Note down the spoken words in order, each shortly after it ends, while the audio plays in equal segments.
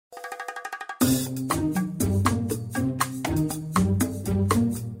Hello,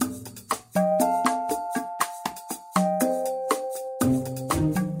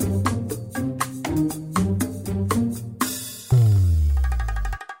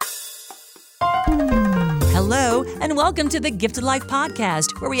 and welcome to the Gifted Life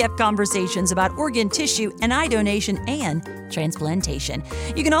podcast, where we have conversations about organ, tissue, and eye donation and transplantation.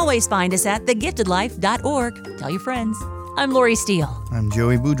 You can always find us at thegiftedlife.org. Tell your friends. I'm Lori Steele. I'm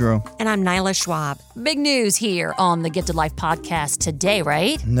Joey Boudreau. And I'm Nyla Schwab. Big news here on the Gifted Life podcast today,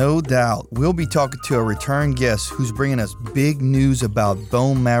 right? No doubt. We'll be talking to a return guest who's bringing us big news about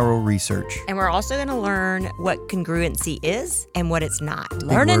bone marrow research. And we're also going to learn what congruency is and what it's not.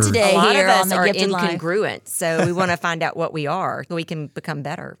 Learning today a lot here of us on the are Gifted Life. incongruent, so we want to find out what we are so we can become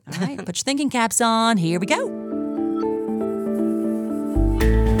better. All right, put your thinking caps on. Here we go.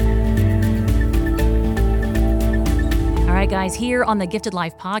 All right, guys, here on the Gifted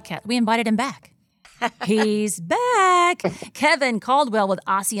Life podcast, we invited him back. He's back. Kevin Caldwell with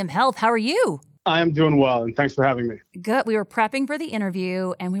Ossium Health. How are you? I'm doing well, and thanks for having me. Good. We were prepping for the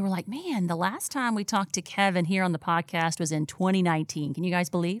interview, and we were like, man, the last time we talked to Kevin here on the podcast was in 2019. Can you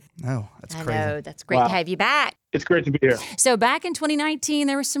guys believe? Oh, that's crazy. I know. That's great to have you back. It's great to be here. So back in 2019,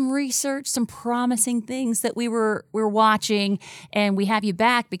 there was some research, some promising things that we were watching, and we have you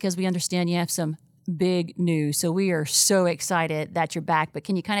back because we understand you have some big news. So we are so excited that you're back. But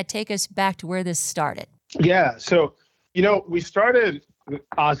can you kind of take us back to where this started? Yeah. So, we started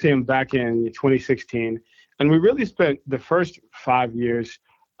Ossium back in 2016, and we really spent the first 5 years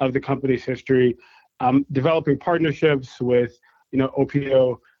of the company's history developing partnerships with,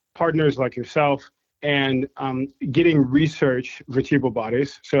 OPO partners like yourself and getting research vertebral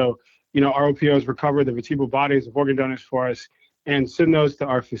bodies. So, our OPOs recover the vertebral bodies of organ donors for us and send those to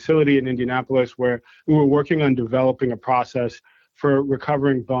our facility in Indianapolis, where we were working on developing a process for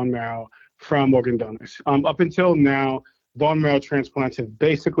recovering bone marrow from organ donors. Up until now, bone marrow transplants have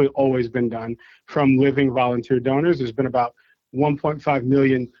basically always been done from living volunteer donors. There's been about 1.5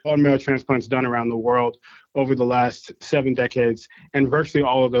 million bone marrow transplants done around the world over the last 7 decades, and virtually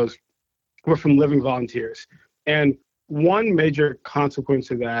all of those were from living volunteers. And one major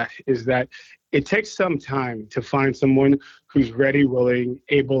consequence of that is that it takes some time to find someone who's ready, willing,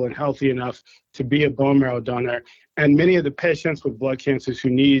 able, and healthy enough to be a bone marrow donor. And many of the patients with blood cancers who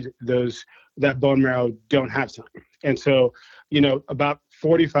need that bone marrow don't have time. And so, about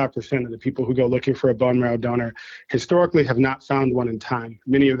 45% of the people who go looking for a bone marrow donor historically have not found one in time.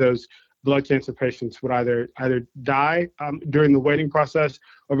 Many of those blood cancer patients would either die during the waiting process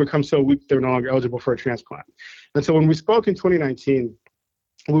or become so weak they're no longer eligible for a transplant. And so when we spoke in 2019,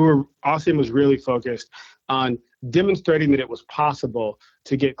 Ossium was really focused on demonstrating that it was possible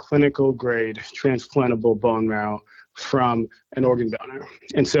to get clinical grade transplantable bone marrow from an organ donor.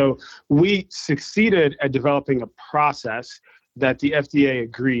 And so we succeeded at developing a process that the FDA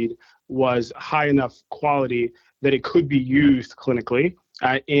agreed was high enough quality that it could be used clinically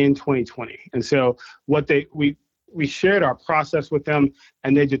in 2020. And so we shared our process with them,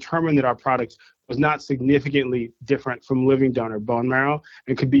 and they determined that our product was not significantly different from living donor bone marrow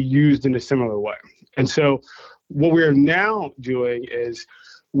and could be used in a similar way. And so what we are now doing is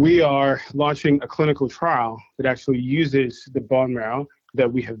we are launching a clinical trial that actually uses the bone marrow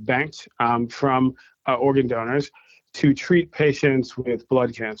that we have banked from organ donors to treat patients with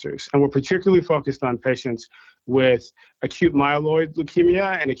blood cancers. And we're particularly focused on patients with acute myeloid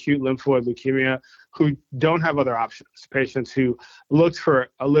leukemia and acute lymphoid leukemia who don't have other options. Patients who looked for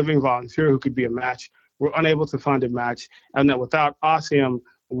a living volunteer who could be a match, were unable to find a match, and that without Ossium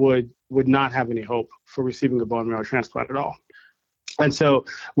would not have any hope for receiving a bone marrow transplant at all. And so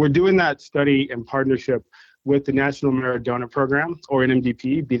we're doing that study in partnership with the National Marrow Donor Program, or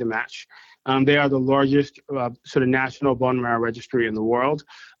NMDP, Be the Match. They are the largest sort of national bone marrow registry in the world.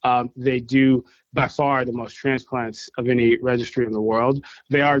 They do by far the most transplants of any registry in the world.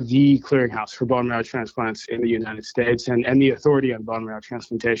 They are the clearinghouse for bone marrow transplants in the United States and the authority on bone marrow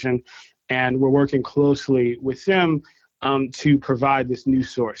transplantation. And we're working closely with them to provide this new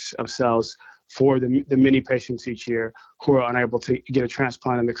source of cells for the many patients each year who are unable to get a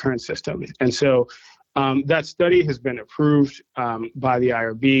transplant in the current system. And so that study has been approved by the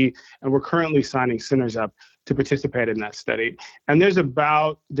IRB, and we're currently signing centers up to participate in that study. And there's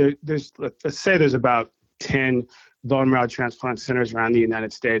about 10 bone marrow transplant centers around the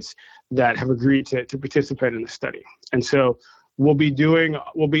United States that have agreed to participate in the study. And so we'll be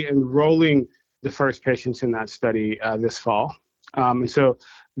enrolling the first patients in that study this fall. And so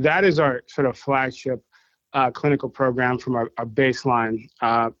that is our sort of flagship clinical program from our baseline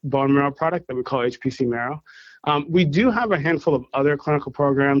bone marrow product that we call HPC Marrow. We do have a handful of other clinical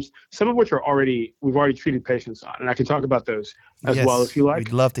programs, some of which we've already treated patients on, and I can talk about those as well if you like.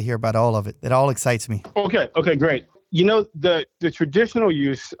 We'd love to hear about all of it. It all excites me. Okay, great. The traditional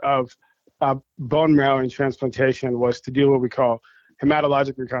use of bone marrow in transplantation was to do what we call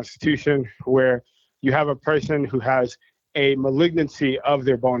hematologic reconstitution, where you have a person who has a malignancy of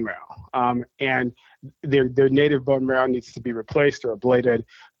their bone marrow, and their native bone marrow needs to be replaced or ablated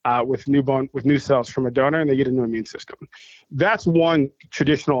with new cells from a donor, and they get a new immune system. That's one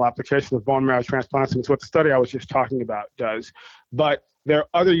traditional application of bone marrow transplants, and it's what the study I was just talking about does. But there are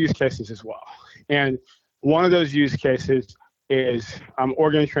other use cases as well, and one of those use cases is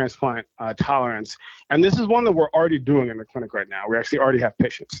organ transplant tolerance. And this is one that we're already doing in the clinic right now. We actually already have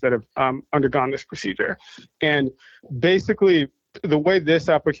patients that have undergone this procedure. And basically, the way this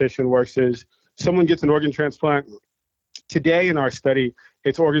application works is someone gets an organ transplant. Today in our study,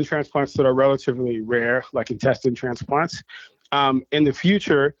 it's organ transplants that are relatively rare, like intestine transplants. In the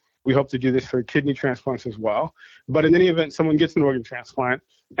future, we hope to do this for kidney transplants as well. But in any event, someone gets an organ transplant,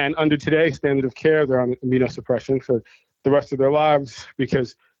 and under today's standard of care, they're on immunosuppression for the rest of their lives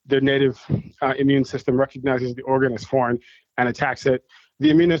because their native immune system recognizes the organ as foreign and attacks it. The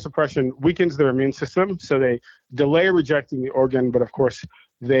immunosuppression weakens their immune system, so they delay rejecting the organ, but of course,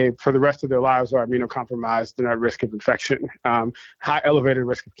 they, for the rest of their lives, are immunocompromised and at risk of infection, high elevated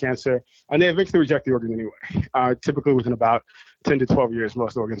risk of cancer, and they eventually reject the organ anyway. Typically within about 10 to 12 years,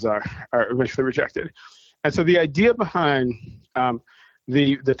 most organs are eventually rejected. And so the idea behind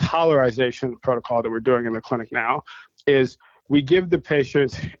the tolerization protocol that we're doing in the clinic now is we give the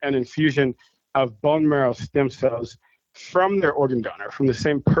patient an infusion of bone marrow stem cells from their organ donor, from the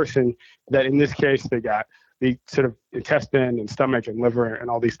same person that in this case they got the sort of intestine and stomach and liver and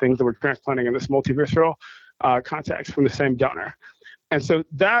all these things that we're transplanting in this multivisceral context from the same donor. And so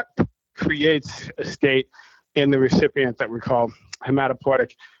that creates a state in the recipient that we call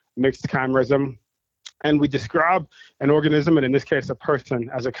hematopoietic mixed chimerism. And we describe an organism, and in this case a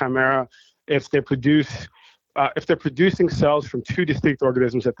person, as a chimera if they're producing cells from two distinct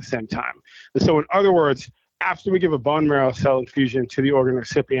organisms at the same time. And so in other words, after we give a bone marrow cell infusion to the organ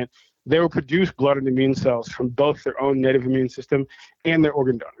recipient, they will produce blood and immune cells from both their own native immune system and their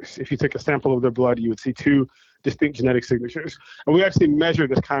organ donors. If you take a sample of their blood, you would see two distinct genetic signatures. And we actually measure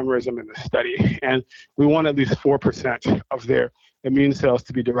this chimerism in this study, and we want at least 4% of their immune cells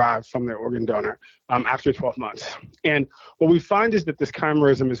to be derived from their organ donor after 12 months. And what we find is that this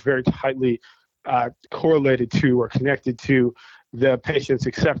chimerism is very tightly correlated to or connected to the patient's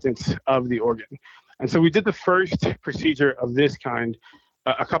acceptance of the organ. And so we did the first procedure of this kind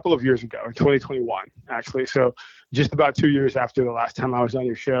a couple of years ago, in 2021, actually. So just about 2 years after the last time I was on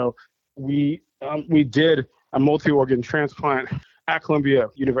your show, we did a multi-organ transplant at Columbia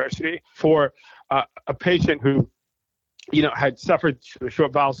University for a patient who, had suffered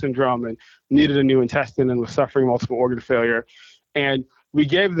short bowel syndrome and needed a new intestine and was suffering multiple organ failure. And we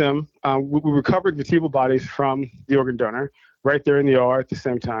gave them, we recovered vertebral bodies from the organ donor right there in the OR at the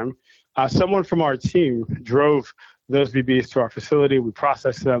same time. Someone from our team drove those VBs to our facility. We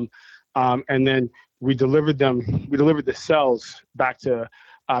processed them, and then we delivered them. We delivered the cells back to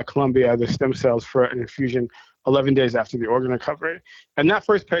Columbia, the stem cells, for an infusion 11 days after the organ recovery. And that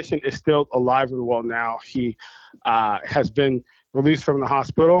first patient is still alive and well now. He has been released from the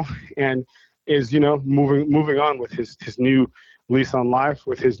hospital and is, moving on with his new lease on life,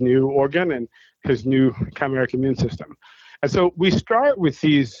 with his new organ and his new chimeric immune system. And so we start with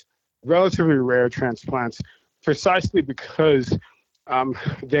these relatively rare transplants precisely because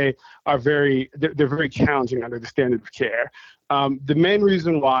they're very challenging under the standard of care. The main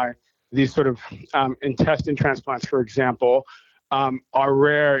reason why these sort of intestine transplants, for example, are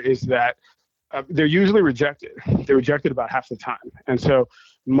rare is that they're usually rejected. They're rejected about half the time. And so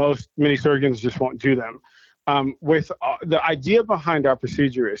many surgeons just won't do them. With the idea behind our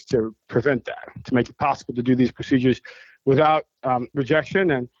procedure is to prevent that, to make it possible to do these procedures without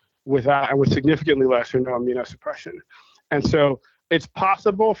rejection and with significantly less or no immunosuppression. And so it's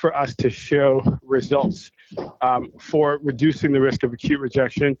possible for us to show results for reducing the risk of acute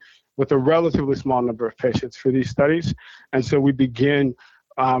rejection with a relatively small number of patients for these studies. And so we begin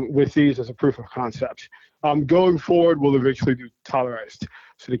with these as a proof of concept. Going forward, we'll eventually do tolerized.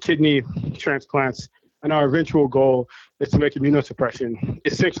 So the kidney transplants, and our eventual goal is to make immunosuppression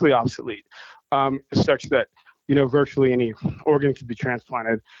essentially obsolete, such that virtually any organ can be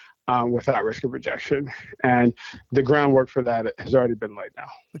transplanted without risk of rejection. And the groundwork for that has already been laid now.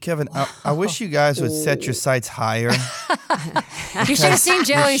 But Kevin, I wish you guys would set your sights higher. You should have seen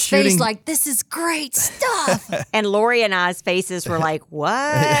Joey's face shooting- like, this is great stuff. And Lori and I's faces were like,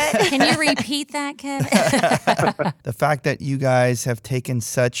 what? Can you repeat that, Kevin? The fact that you guys have taken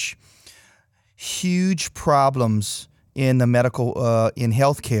such huge problems in the medical, in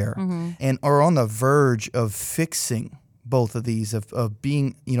healthcare, and are on the verge of fixing both of these, of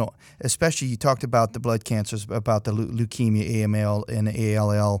being, especially you talked about the blood cancers, about the leukemia, AML and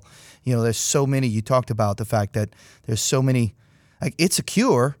ALL. There's so many. You talked about the fact that there's so many. Like, it's a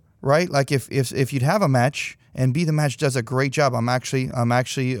cure, right? Like if you'd have a match and Be the Match does a great job. I'm actually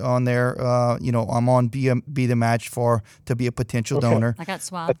on there. I'm on Be the Match to be a potential donor. I got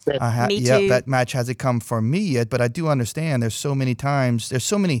swabbed. Me too. That match hasn't come for me yet, but I do understand there's so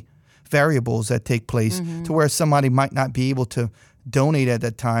many variables that take place to where somebody might not be able to donate at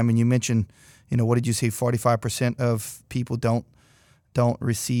that time. And you mentioned, what did you say? 45% of people don't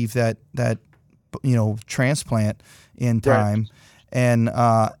receive that transplant in time,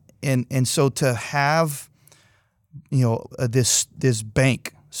 right. And so to have this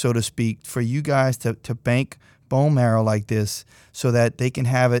bank, so to speak, for you guys to bank bone marrow like this, so that they can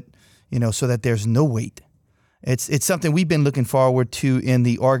have it, so that there's no wait. It's something we've been looking forward to in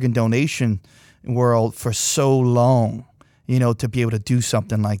the organ donation world for so long, to be able to do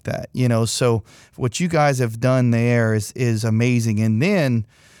something like that, So what you guys have done there is amazing. And then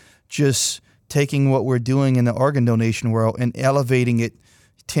just taking what we're doing in the organ donation world and elevating it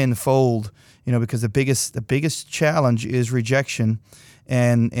tenfold, because the biggest challenge is rejection.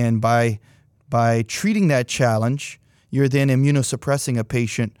 And by treating that challenge, you're then immunosuppressing a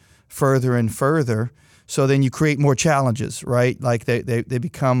patient further and further. So then you create more challenges, right? Like they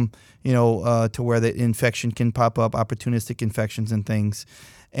become, to where the infection can pop up, opportunistic infections and things,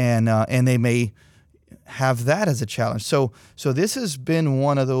 and they may have that as a challenge. So this has been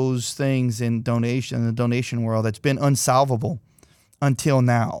one of those things in the donation world that's been unsolvable until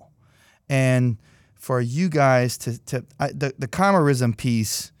now, and for you guys the chimerism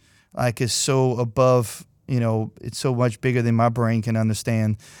piece, like, is so above. It's so much bigger than my brain can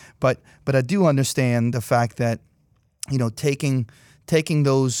understand. But I do understand the fact that, taking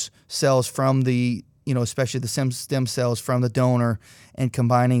those cells from the, especially the stem cells from the donor and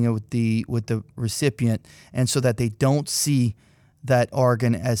combining it with the recipient, and so that they don't see that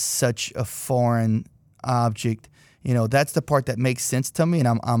organ as such a foreign object. That's the part that makes sense to me. And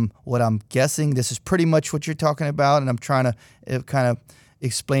I'm guessing this is pretty much what you're talking about. And I'm trying to kind of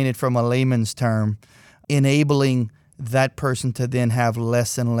explain it from a layman's term, enabling that person to then have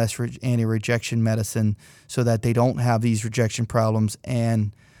less and less anti-rejection medicine, so that they don't have these rejection problems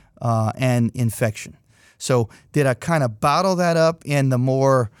and infection. So did I kind of bottle that up in the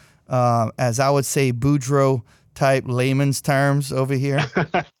more, as I would say, Boudreaux type layman's terms over here?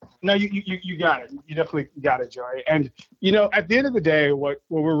 No, you got it. You definitely got it, Joey. And, at the end of the day, what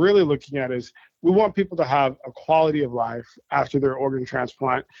we're really looking at is we want people to have a quality of life after their organ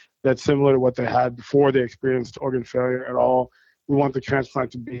transplant that's similar to what they had before they experienced organ failure at all. We want the transplant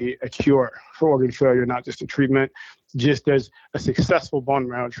to be a cure for organ failure, not just a treatment. Just as a successful bone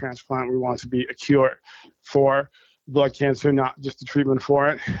marrow transplant, we want to be a cure for blood cancer, not just a treatment for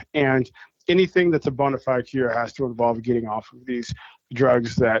it. And anything that's a bona fide cure has to involve getting off of these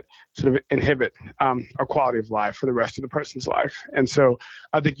drugs that sort of inhibit our quality of life for the rest of the person's life. And so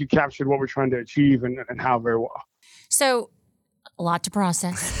I think you captured what we're trying to achieve and how very well. So a lot to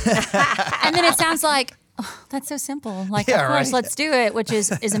process. And then it sounds like, that's so simple. Like, Yeah, of course, right. let's do it, which is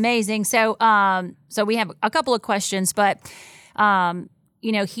amazing. So so we have a couple of questions, but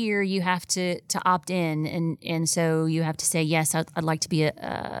here you have to opt in, and so you have to say, yes, I'd like to be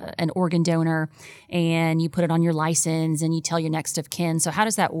an organ donor, and you put it on your license and you tell your next of kin. So how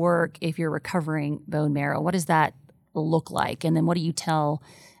does that work if you're recovering bone marrow? What does that look like? And then what do you tell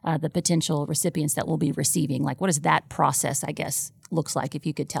the potential recipients that will be receiving? Like, what does that process, I guess, looks like, if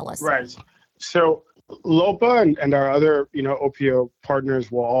you could tell us? Right. So LOPA and our other, OPO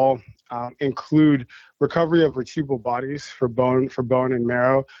partners will all include recovery of vertebral bodies for bone and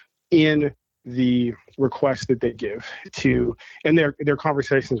marrow in the request that they give in their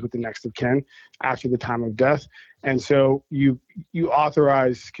conversations with the next of kin after the time of death. And so you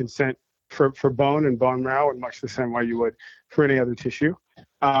authorize consent for bone and bone marrow in much the same way you would for any other tissue.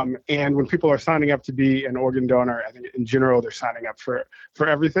 And when people are signing up to be an organ donor, I think in general, they're signing up for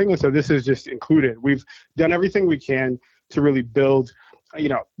everything. And so this is just included. We've done everything we can to really build,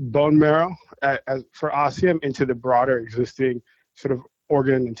 bone marrow for Ossium into the broader existing sort of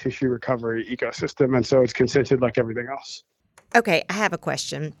organ and tissue recovery ecosystem. And so it's consented like everything else. Okay, I have a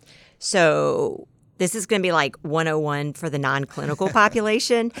question. So this is going to be like 101 for the non-clinical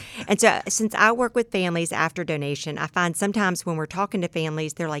population. And so since I work with families after donation, I find sometimes when we're talking to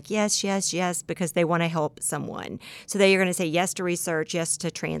families, they're like, yes, yes, yes, because they want to help someone. So they are going to say yes to research, yes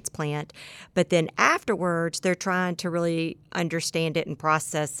to transplant. But then afterwards, they're trying to really understand it and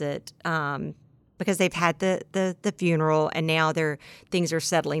process it because they've had the funeral and now things are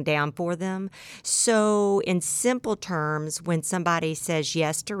settling down for them. So in simple terms, when somebody says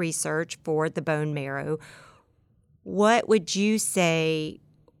yes to research for the bone marrow, what would you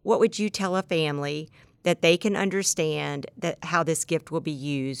tell a family that they can understand that how this gift will be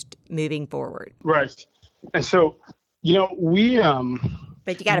used moving forward? Right. And so, we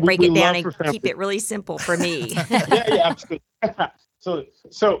But you got to we, break we it down love and for keep families. it really simple for me. Yeah, absolutely.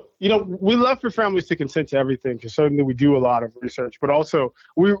 So we love for families to consent to everything because certainly we do a lot of research, but also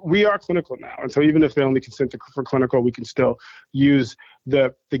we are clinical now, and so even if they only consent for clinical, we can still use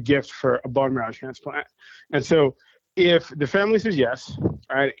the gift for a bone marrow transplant. And so if the family says yes,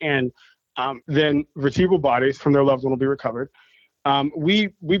 right, and then vertebral bodies from their loved one will be recovered. We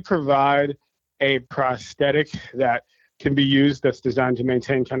provide a prosthetic that can be used that's designed to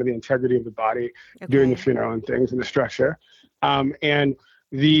maintain kind of the integrity of the body during the Okay. funeral and things and the structure. And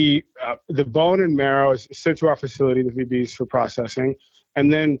the bone and marrow is sent to our facility, the VBs, for processing.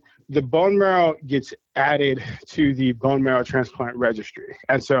 And then the bone marrow gets added to the bone marrow transplant registry.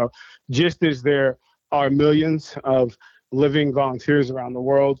 And so just as there are millions of living volunteers around the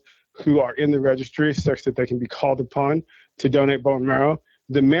world who are in the registry such that they can be called upon to donate bone marrow,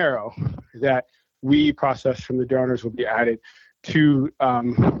 the marrow that we process from the donors will be added to,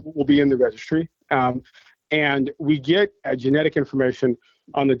 will be in the registry. And we get genetic information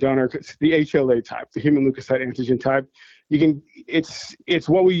on the donor, the HLA type, the human leukocyte antigen type. It's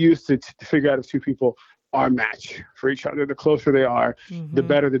what we use to figure out if two people are a match for each other. The closer they are, the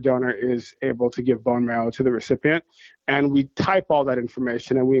better the donor is able to give bone marrow to the recipient. And we type all that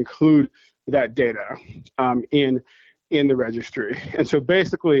information and we include that data in the registry. And so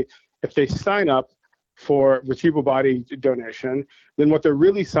basically, if they sign up for vertebral body donation, then what they're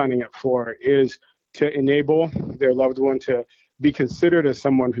really signing up for is to enable their loved one to be considered as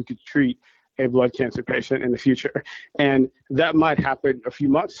someone who could treat a blood cancer patient in the future. And that might happen a few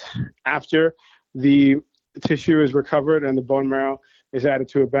months after the tissue is recovered and the bone marrow is added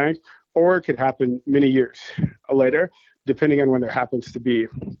to a bank, or it could happen many years later, depending on when there happens to be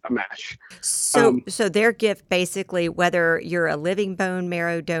a match. So their gift basically, whether you're a living bone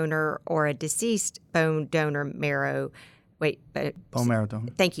marrow donor or a deceased bone donor marrow, Bone marrow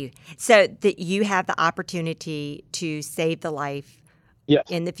donor. Thank you. So that you have the opportunity to save the life Yes.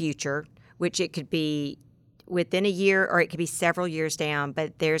 in the future, which it could be within a year or it could be several years down,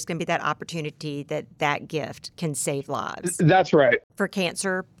 but there's going to be that opportunity that gift can save lives. That's right. For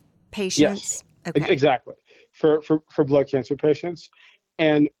cancer patients? Yes, Okay. exactly. For blood cancer patients.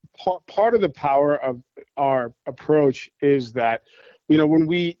 And part of the power of our approach is that, when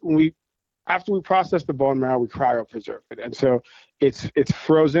we after we process the bone marrow, we cryopreserve it. And so it's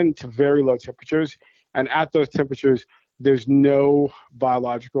frozen to very low temperatures. And at those temperatures, there's no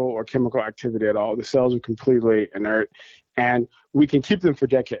biological or chemical activity at all. The cells are completely inert and we can keep them for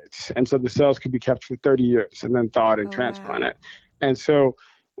decades. And so the cells could be kept for 30 years and then thawed and transplanted. And so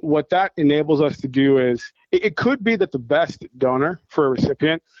what that enables us to do is it could be that the best donor for a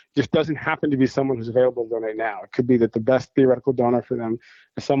recipient just doesn't happen to be someone who's available to donate now. It could be that the best theoretical donor for them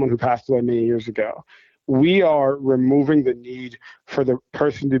is someone who passed away many years ago. We are removing the need for the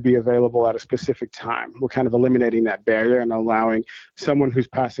person to be available at a specific time. We're kind of eliminating that barrier and allowing someone who's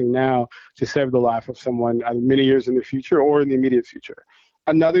passing now to save the life of someone many years in the future or in the immediate future.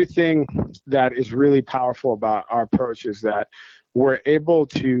 Another thing that is really powerful about our approach is that we're able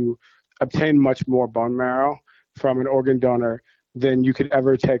to obtain much more bone marrow from an organ donor than you could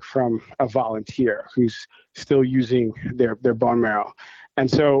ever take from a volunteer who's still using their bone marrow. And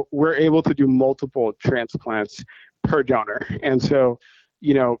so we're able to do multiple transplants per donor. And so,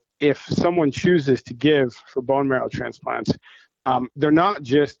 if someone chooses to give for bone marrow transplants, they're not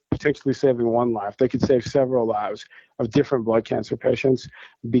just potentially saving one life. They could save several lives of different blood cancer patients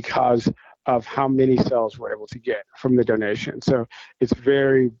because of how many cells we're able to get from the donation. So it's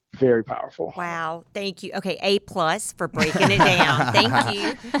very, very powerful. Wow. Thank you. Okay. A+ for breaking it down. Thank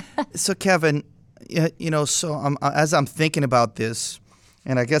you. So Kevin, as I'm thinking about this,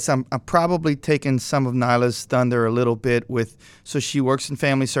 and I guess I'm probably taking some of Nyla's thunder a little bit so she works in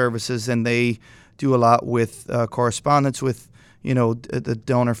family services and they do a lot with correspondence with, the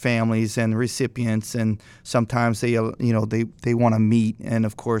donor families and recipients. And sometimes they want to meet. And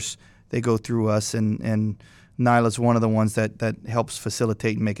of course they go through us and Nyla's one of the ones that helps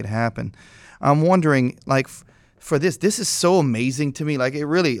facilitate and make it happen. I'm wondering, like, for this is so amazing to me. Like, it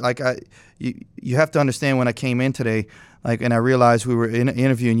really, like, you have to understand, when I came in today, like, and I realized we were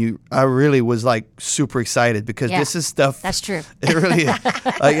interviewing you, I really was like super excited, because this is stuff. That's true. It really is.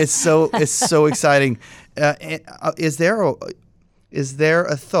 Like, it's so exciting. Is there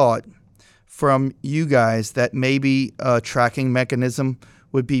a thought from you guys that maybe a tracking mechanism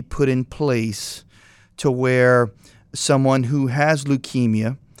would be put in place to where someone who has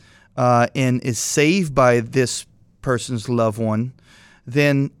leukemia and is saved by this person's loved one,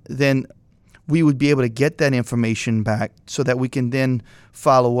 then we would be able to get that information back, so that we can then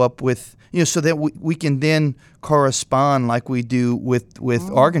follow up with, so that we can then correspond like we do with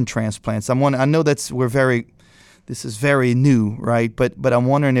organ transplants. I know this is very new, right? But I'm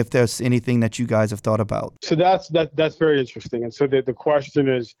wondering if there's anything that you guys have thought about. So that's very interesting. And so the question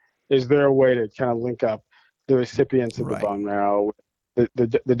is there a way to kind of link up the recipients of the bone marrow with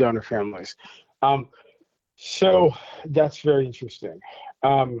the donor families? So that's very interesting.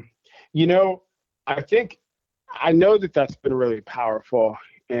 I know that that's been really powerful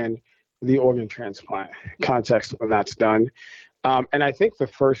in the organ transplant context when that's done. And I think the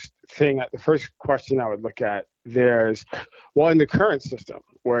first question I would look at there is, well, in the current system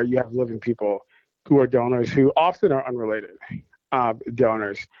where you have living people who are donors, who often are unrelated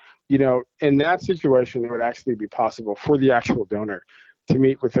donors, in that situation, it would actually be possible for the actual donor to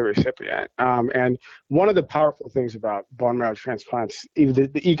meet with the recipient. And one of the powerful things about bone marrow transplants, even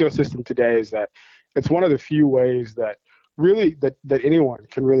the ecosystem today, is that it's one of the few ways that really that anyone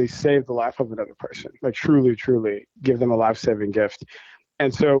can really save the life of another person, like truly give them a life-saving gift.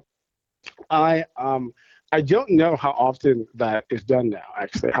 And so I don't know how often that is done now,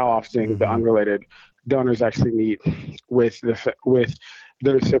 actually, how often the unrelated donors actually meet with the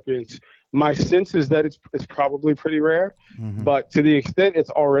recipients. My sense is that it's probably pretty rare, but to the extent it's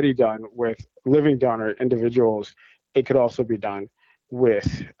already done with living donor individuals, it could also be done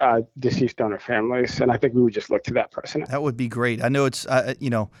with deceased donor families, and I think we would just look to that precedent. That would be great. I know it's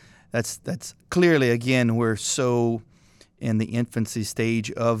that's clearly, again, we're so in the infancy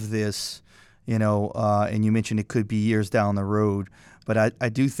stage of this, and you mentioned it could be years down the road. But I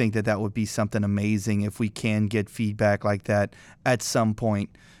do think that would be something amazing if we can get feedback like that at some point,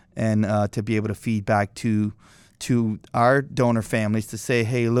 and to be able to feed back to our donor families to say,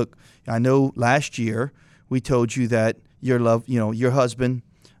 hey, look, I know last year we told you that your husband,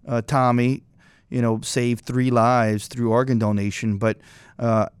 Tommy, saved 3 lives through organ donation, but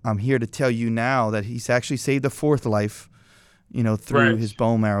I'm here to tell you now that he's actually saved a 4th life, through his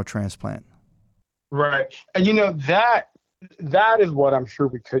bone marrow transplant. Right. And that is what I'm sure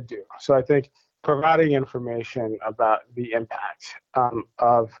we could do. So I think providing information about the impact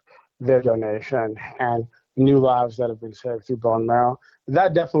of their donation and new lives that have been saved through bone marrow,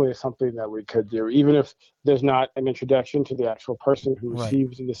 that definitely is something that we could do. Even if there's not an introduction to the actual person who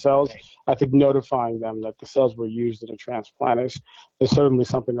receives the cells, I think notifying them that the cells were used in a transplant is certainly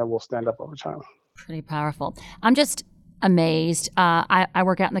something that will stand up over time. Pretty powerful. I'm just amazed. I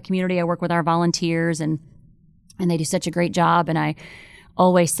work out in the community. I work with our volunteers, and they do such a great job. And I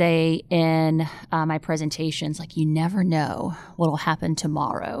always say in my presentations, like, you never know what will happen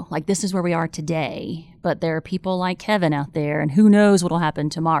tomorrow. Like, this is where we are today, but there are people like Kevin out there, and who knows what will happen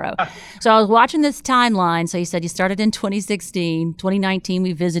tomorrow. So I was watching this timeline. So you said you started in 2016, 2019,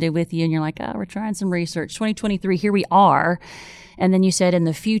 we visited with you, and you're like, oh, we're trying some research. 2023, here we are. And then you said in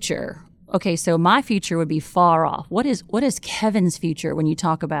the future. Okay, so my future would be far off. What is Kevin's future when you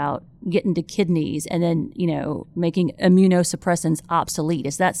talk about getting to kidneys and then, making immunosuppressants obsolete?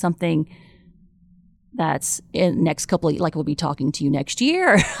 Is that something that's in the next couple of, like, we'll be talking to you next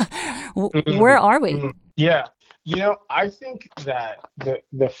year? Where are we? Yeah. I think that the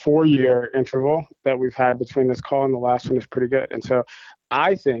 4-year interval that we've had between this call and the last one is pretty good. And so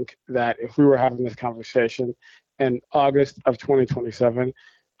I think that if we were having this conversation in August of 2027,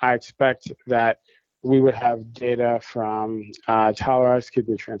 I expect that we would have data from tolerized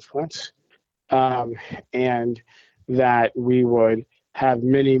kidney transplants, and that we would have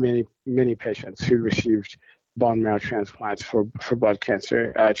many, many, many patients who received bone marrow transplants for blood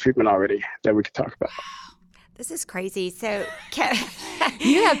cancer treatment already that we could talk about. This is crazy. So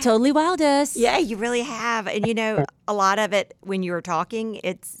you have totally wowed us. Yeah, you really have. And a lot of it when you were talking,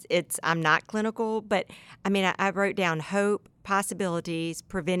 it's I'm not clinical, but I mean, I wrote down hope, possibilities,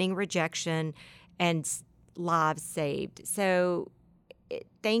 preventing rejection, and lives saved. So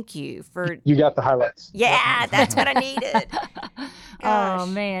thank you for... You got the highlights. Yeah, that's what I needed. Oh,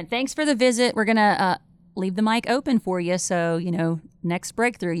 man. Thanks for the visit. We're going to leave the mic open for you. So, next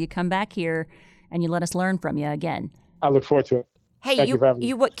breakthrough, you come back here and you let us learn from you again. I look forward to it. Hey, Thank you for having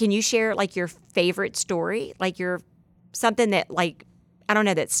me. what can you share like your favorite story, like your something that like I don't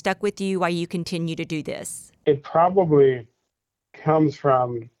know that stuck with you while you continue to do this? It probably comes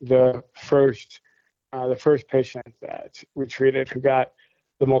from the first patient that we treated who got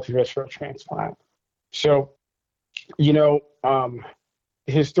the multivisceral transplant. So, you know,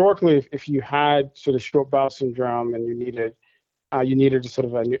 historically, if you had sort of short bowel syndrome and you needed sort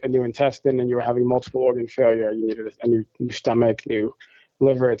of a new intestine and you were having multiple organ failure, you needed a new stomach, new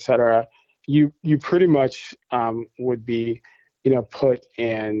liver, et cetera, you pretty much would be, put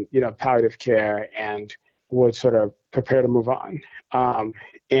in, palliative care and would sort of prepare to move on.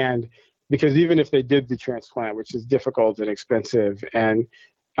 And because even if they did the transplant, which is difficult and expensive and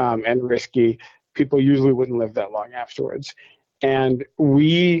risky, people usually wouldn't live that long afterwards. And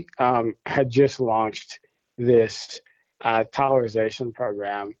we had just launched this tolerization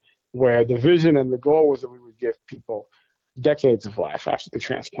program where the vision and the goal was that we would give people decades of life after the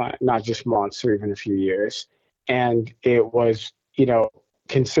transplant, not just months or even a few years. And it was,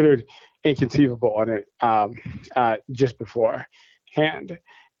 considered inconceivable on it just beforehand.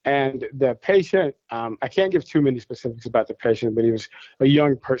 And the patient, I can't give too many specifics about the patient, but he was a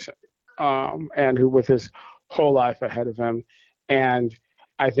young person and who with his whole life ahead of him. And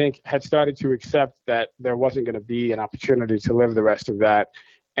I think had started to accept that there wasn't going to be an opportunity to live the rest of that.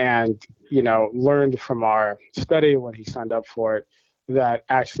 And, learned from our study when he signed up for it, that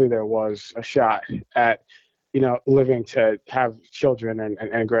actually there was a shot at, living to have children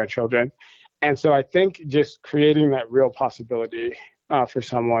and grandchildren. And so I think just creating that real possibility for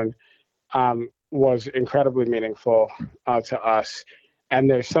someone was incredibly meaningful to us. And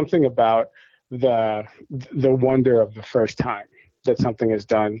there's something about the wonder of the first time that something is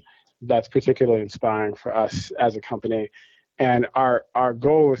done that's particularly inspiring for us as a company. And our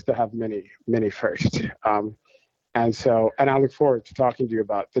goal is to have many, many firsts. And I look forward to talking to you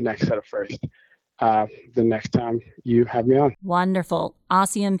about the next set of firsts the next time you have me on. Wonderful.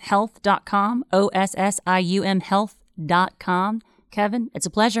 OssiumHealth.com, OSSIUM Health.com. Kevin, it's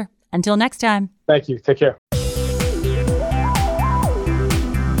a pleasure. Until next time. Thank you. Take care.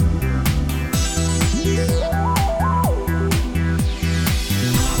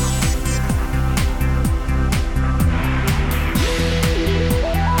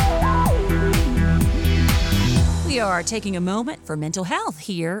 We are taking a moment for mental health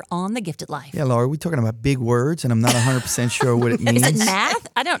here on The Gifted Life. Yeah, Laura, we're talking about big words, and I'm not 100% sure what it means. Is it math?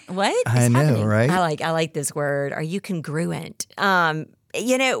 What? I know, happening? right? I like this word. Are you congruent?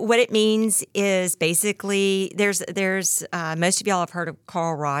 What it means is basically there's most of y'all have heard of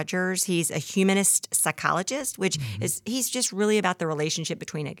Carl Rogers. He's a humanist psychologist, which is he's just really about the relationship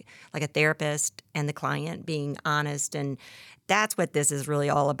between a therapist and the client being honest, and that's what this is really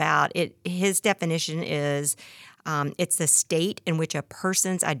all about. His definition is it's the state in which a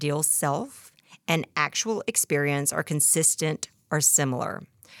person's ideal self and actual experience are consistent or similar.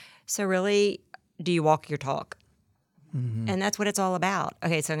 So really, do you walk your talk? Mm-hmm. And that's what it's all about.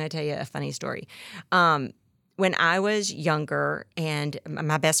 Okay, so I'm going to tell you a funny story. When I was younger and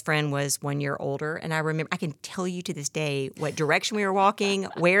my best friend was 1 year older, and I remember, I can tell you to this day what direction we were walking,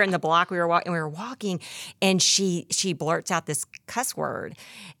 where in the block we were walking, and she blurts out this cuss word.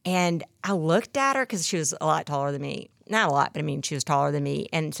 And I looked at her because she was a lot taller than me. Not a lot, but I mean, she was taller than me.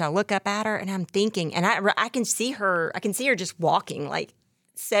 And so I look up at her and I'm thinking, and I can see her just walking like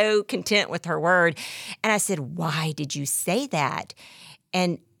so content with her word. And I said, "Why did you say that?"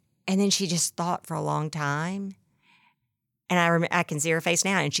 And then she just thought for a long time. And I can see her face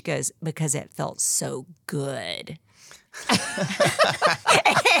now. And she goes, "Because it felt so good." And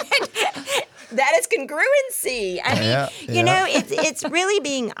that is congruency. I mean, it's really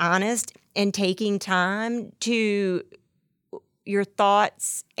being honest and taking time to your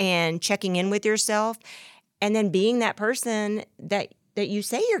thoughts and checking in with yourself and then being that person that you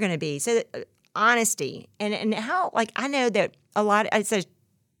say you're going to be. So honesty and how, I know that a lot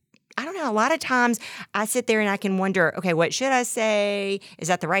of times I sit there and I can wonder, okay, what should I say? Is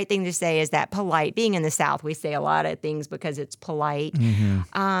that the right thing to say? Is that polite? Being in the South, we say a lot of things because it's polite.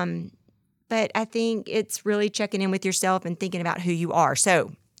 Mm-hmm. But I think it's really checking in with yourself and thinking about who you are.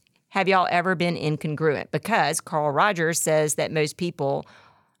 So have y'all ever been incongruent? Because Carl Rogers says that most people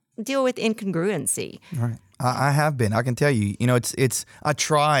deal with incongruency. Right. I have been. I can tell you. It's. I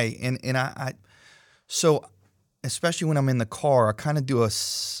try, and I. So, especially when I'm in the car, I kind of do a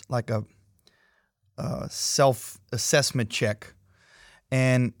self-assessment check,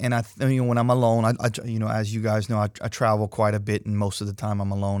 and when I'm alone, I as you guys know, I travel quite a bit, and most of the time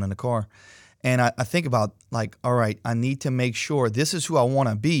I'm alone in the car, and I think about all right, I need to make sure this is who I want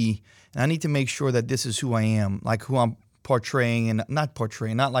to be, and I need to make sure that this is who I am, like who I'm portraying, and not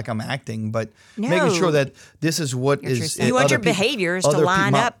like I'm acting, but making sure that this is what is. You want your behaviors to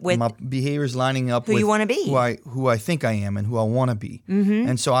line up with my behaviors lining up who with you want to be, who I think I am, and who I want to be. Mm-hmm.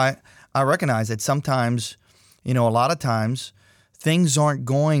 And so I recognize that sometimes, a lot of times, things aren't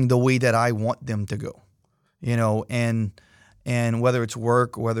going the way that I want them to go, and whether it's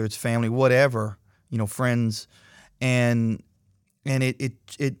work, whether it's family, whatever, friends, and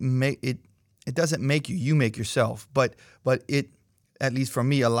it doesn't make you make yourself, but it, at least for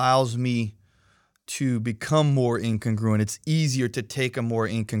me, allows me to become more incongruent. It's easier to take a more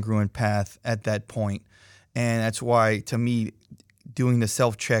incongruent path at that point. And that's why, to me, doing the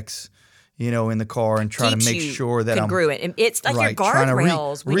self-checks, in the car and trying to make sure that congruent. It's like your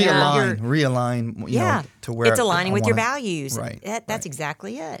guardrails. Realign, to where it's aligning with your values. Right. That's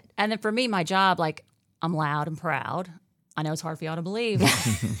exactly it. And then for me, my job, like, I'm loud and proud. I know it's hard for y'all to believe,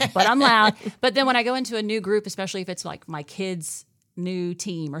 but I'm loud. But then when I go into a new group, especially if it's like my kids' new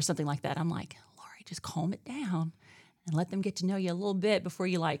team or something like that, I'm like, Lori, just calm it down and let them get to know you a little bit before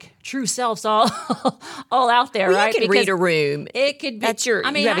you, like, true self's all out there, right? You can read a room. It could be. That's you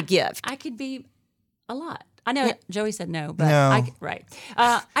have a gift. I could be a lot. I know Joey said no, but no. I could be a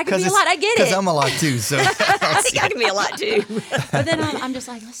lot. I get it. Because I'm a lot too. So I think I can be a lot too. But then I'm just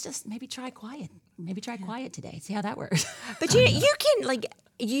like, let's just maybe try quiet. Maybe try quiet today. See how that works. But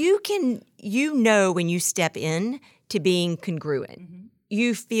you can when you step in to being congruent. Mm-hmm.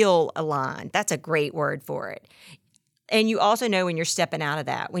 You feel aligned. That's a great word for it. And you also know when you're stepping out of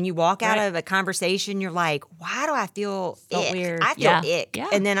that. When you walk out of a conversation, you're like, why do I feel ick? Weird. I feel ick. Yeah.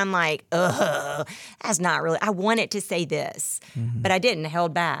 And then I'm like, ugh, that's not really, I wanted to say this, but I didn't,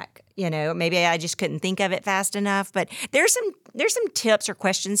 held back. Maybe I just couldn't think of it fast enough. But there's some tips or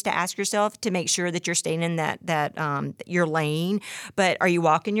questions to ask yourself to make sure that you're staying in that your lane. But are you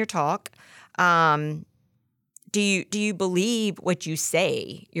walking your talk? Do you believe what you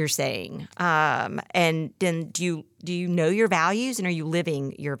say you're saying? And then do you know your values, and are you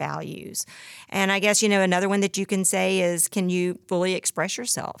living your values? And I guess, another one that you can say is, can you fully express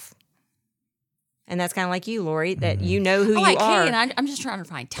yourself? And that's kind of like you, Lori, that who you I are. Can. I'm just trying to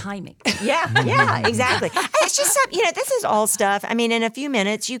find timing. Yeah, exactly. It's just this is all stuff. I mean, in a few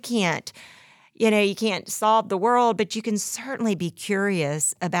minutes, you can't solve the world, but you can certainly be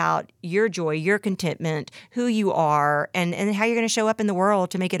curious about your joy, your contentment, who you are, and how you're going to show up in the world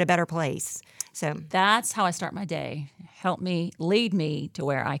to make it a better place. So that's how I start my day. Help me, lead me to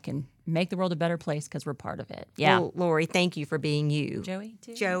where I can make the world a better place, because we're part of it. Yeah. Well, Lori, thank you for being you. Joey,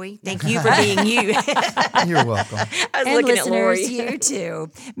 too. Joey, thank you for being you. You're welcome. I was and looking at Lori. You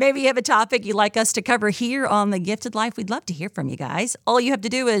too. Maybe you have a topic you'd like us to cover here on The Gifted Life. We'd love to hear from you guys. All you have to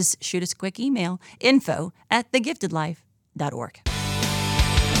do is shoot us a quick email, info@thegiftedlife.org.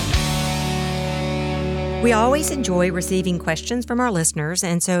 We always enjoy receiving questions from our listeners,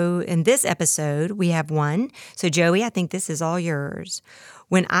 and so in this episode, we have one. So, Joey, I think this is all yours.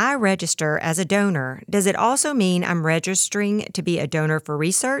 When I register as a donor, does it also mean I'm registering to be a donor for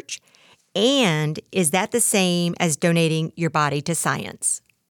research? And is that the same as donating your body to science?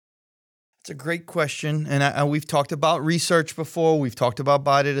 It's a great question, and we've talked about research before. We've talked about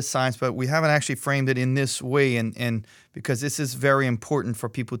body to science, but we haven't actually framed it in this way, and because this is very important for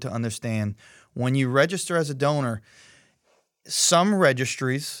people to understand. When you register as a donor, some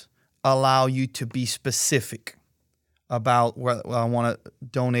registries allow you to be specific about whether I want to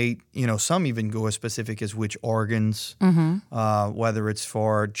donate. Some even go as specific as which organs, whether it's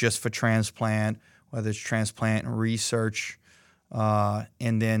just for transplant, whether it's transplant and research,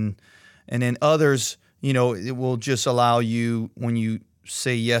 and then others, it will just allow you, when you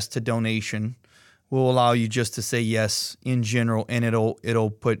say yes to donation, will allow you just to say yes in general, and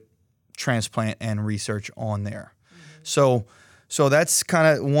it'll put transplant and research on there. So that's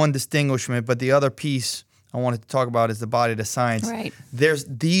kind of one distinguishment. But the other piece I wanted to talk about is the body to science. Right.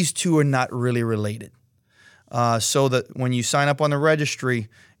 These two are not really related. So that when you sign up on the registry,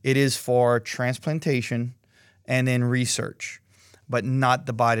 it is for transplantation and then research, but not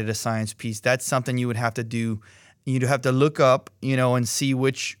the body to science piece. That's something you would have to do. You'd have to look up, and see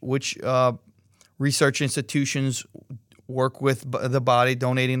which research institutions work with the body,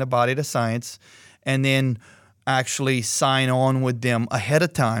 donating the body to science, and then actually sign on with them ahead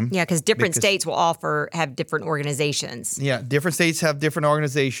of time. Yeah, because different states will have different organizations. Yeah, different states have different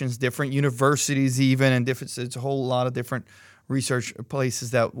organizations, different universities even, and it's a whole lot of different research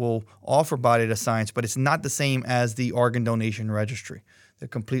places that will offer body to science, but it's not the same as the organ donation registry. They're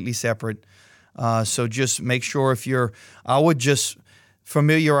completely separate. So just make sure I would just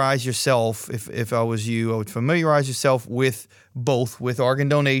familiarize yourself, if I was you, I would familiarize yourself with both, with organ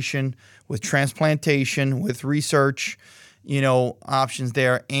donation, with transplantation, with research, options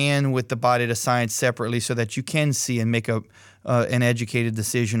there, and with the body to science separately, so that you can see and make an educated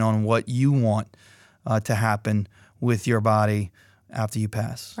decision on what you want to happen with your body after you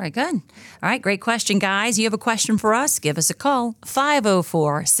pass. Very good. All right, great question, guys. You have a question for us? Give us a call,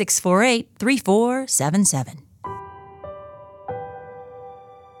 504-648-3477.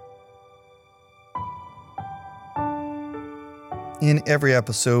 In every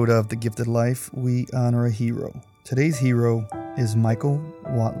episode of The Gifted Life, we honor a hero. Today's hero is Michael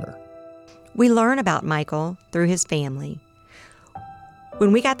Watler. We learn about Michael through his family.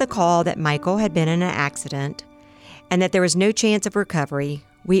 When we got the call that Michael had been in an accident and that there was no chance of recovery,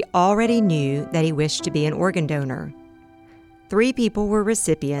 we already knew that he wished to be an organ donor. 3 people were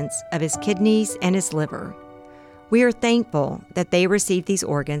recipients of his kidneys and his liver. We are thankful that they received these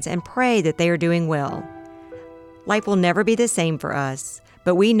organs and pray that they are doing well. Life will never be the same for us,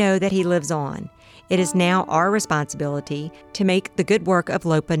 but we know that he lives on. It is now our responsibility to make the good work of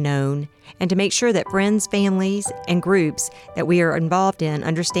LOPA known and to make sure that friends, families, and groups that we are involved in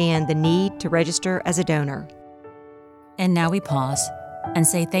understand the need to register as a donor. And now we pause and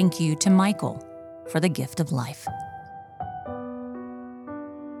say thank you to Michael for the gift of life.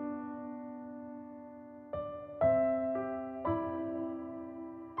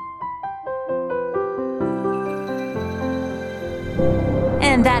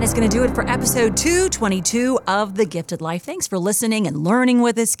 And that is going to do it for episode 222 of The Gifted Life. Thanks for listening and learning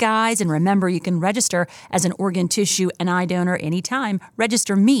with us, guys. And remember, you can register as an organ, tissue, and eye donor anytime.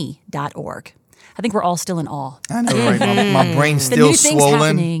 RegisterMe.org. I think we're all still in awe. I know, right? My brain's The still new thing's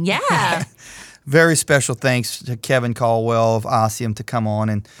swollen. happening. Yeah. Very special thanks to Kevin Caldwell of ASEM to come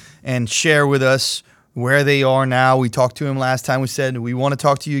on and share with us where they are now. We talked to him last time. We said, we want to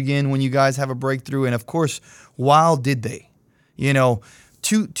talk to you again when you guys have a breakthrough. And of course, wow, did they?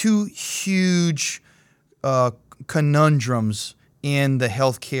 Two huge conundrums in the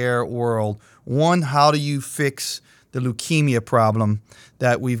healthcare world. One, how do you fix the leukemia problem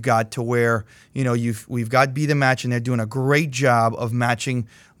that we've got to where, we've got Be the Match, and they're doing a great job of matching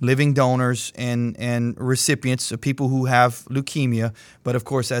living donors and recipients of people who have leukemia. But of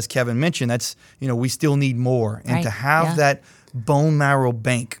course, as Kevin mentioned, that's, we still need more. And Right. to have that bone marrow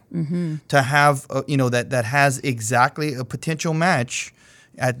bank, to have, that has exactly a potential match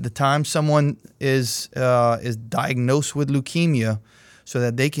at the time someone is diagnosed with leukemia, so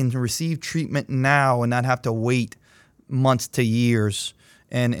that they can receive treatment now and not have to wait months to years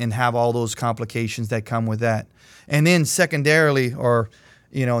and have all those complications that come with that. And then secondarily, or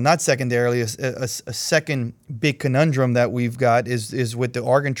not secondarily, a second big conundrum that we've got is with the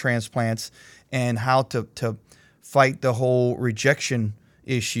organ transplants and how to fight the whole rejection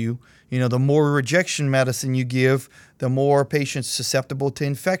issue. The more rejection medicine you give, the more patients susceptible to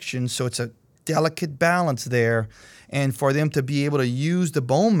infection. So it's a delicate balance there. And for them to be able to use the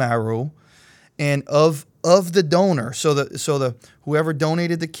bone marrow and of the donor, so the whoever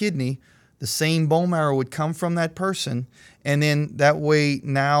donated the kidney, the same bone marrow would come from that person. And then that way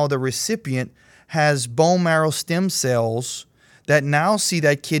now the recipient has bone marrow stem cells that now see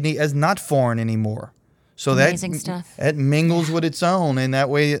that kidney as not foreign anymore. So Amazing stuff. That mingles with its own, and that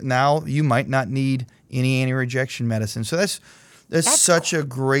way now you might not need any anti-rejection medicine. So that's such a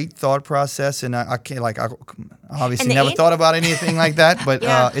great thought process, and I can't I obviously never thought about anything like that, but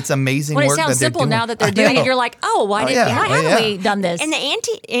it's amazing Well, work it sounds that they're simple doing. now that they're doing it. You're like, why haven't we done this? And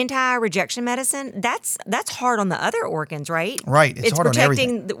the anti-rejection medicine, that's hard on the other organs, right? Right, it's hard on protecting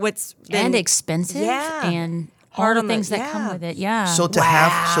everything. what's been, And expensive, and Hard all on the the- things that come with it. Yeah. So to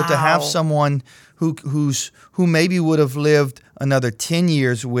have someone who maybe would have lived another 10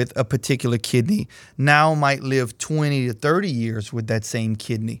 years with a particular kidney now might live 20 to 30 years with that same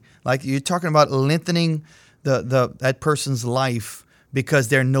kidney. Like, you're talking about lengthening that person's life because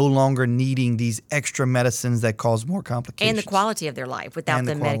they're no longer needing these extra medicines that cause more complications. and the quality of their life without And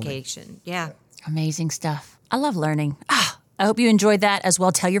the the quality. medication. Yeah. Amazing stuff. I love learning. I hope you enjoyed that as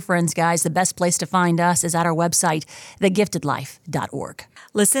well. Tell your friends, guys. The best place to find us is at our website, thegiftedlife.org.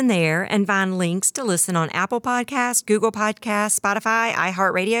 Listen there and find links to listen on Apple Podcasts, Google Podcasts, Spotify,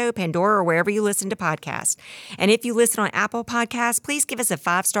 iHeartRadio, Pandora, or wherever you listen to podcasts. And if you listen on Apple Podcasts, please give us a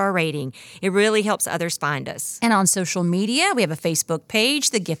 5-star rating. It really helps others find us. And on social media, we have a Facebook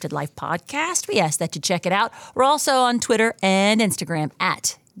page, The Gifted Life Podcast. We ask that you check it out. We're also on Twitter and Instagram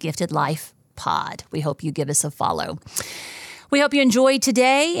at Gifted Life Pod. We hope you give us a follow. We hope you enjoyed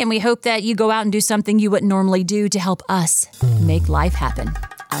today, and we hope that you go out and do something you wouldn't normally do to help us make life happen.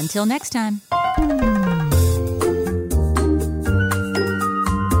 Until next time.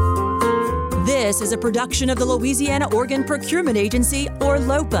 This is a production of the Louisiana Organ Procurement Agency, or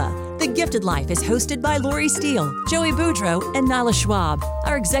LOPA. The Gifted Life is hosted by Lori Steele, Joey Boudreau, and Nala Schwab.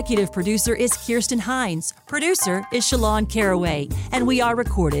 Our executive producer is Kirsten Hines. Producer is Shalon Caraway. And we are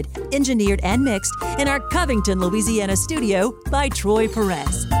recorded, engineered, and mixed in our Covington, Louisiana studio by Troy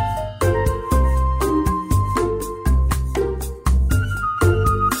Perez.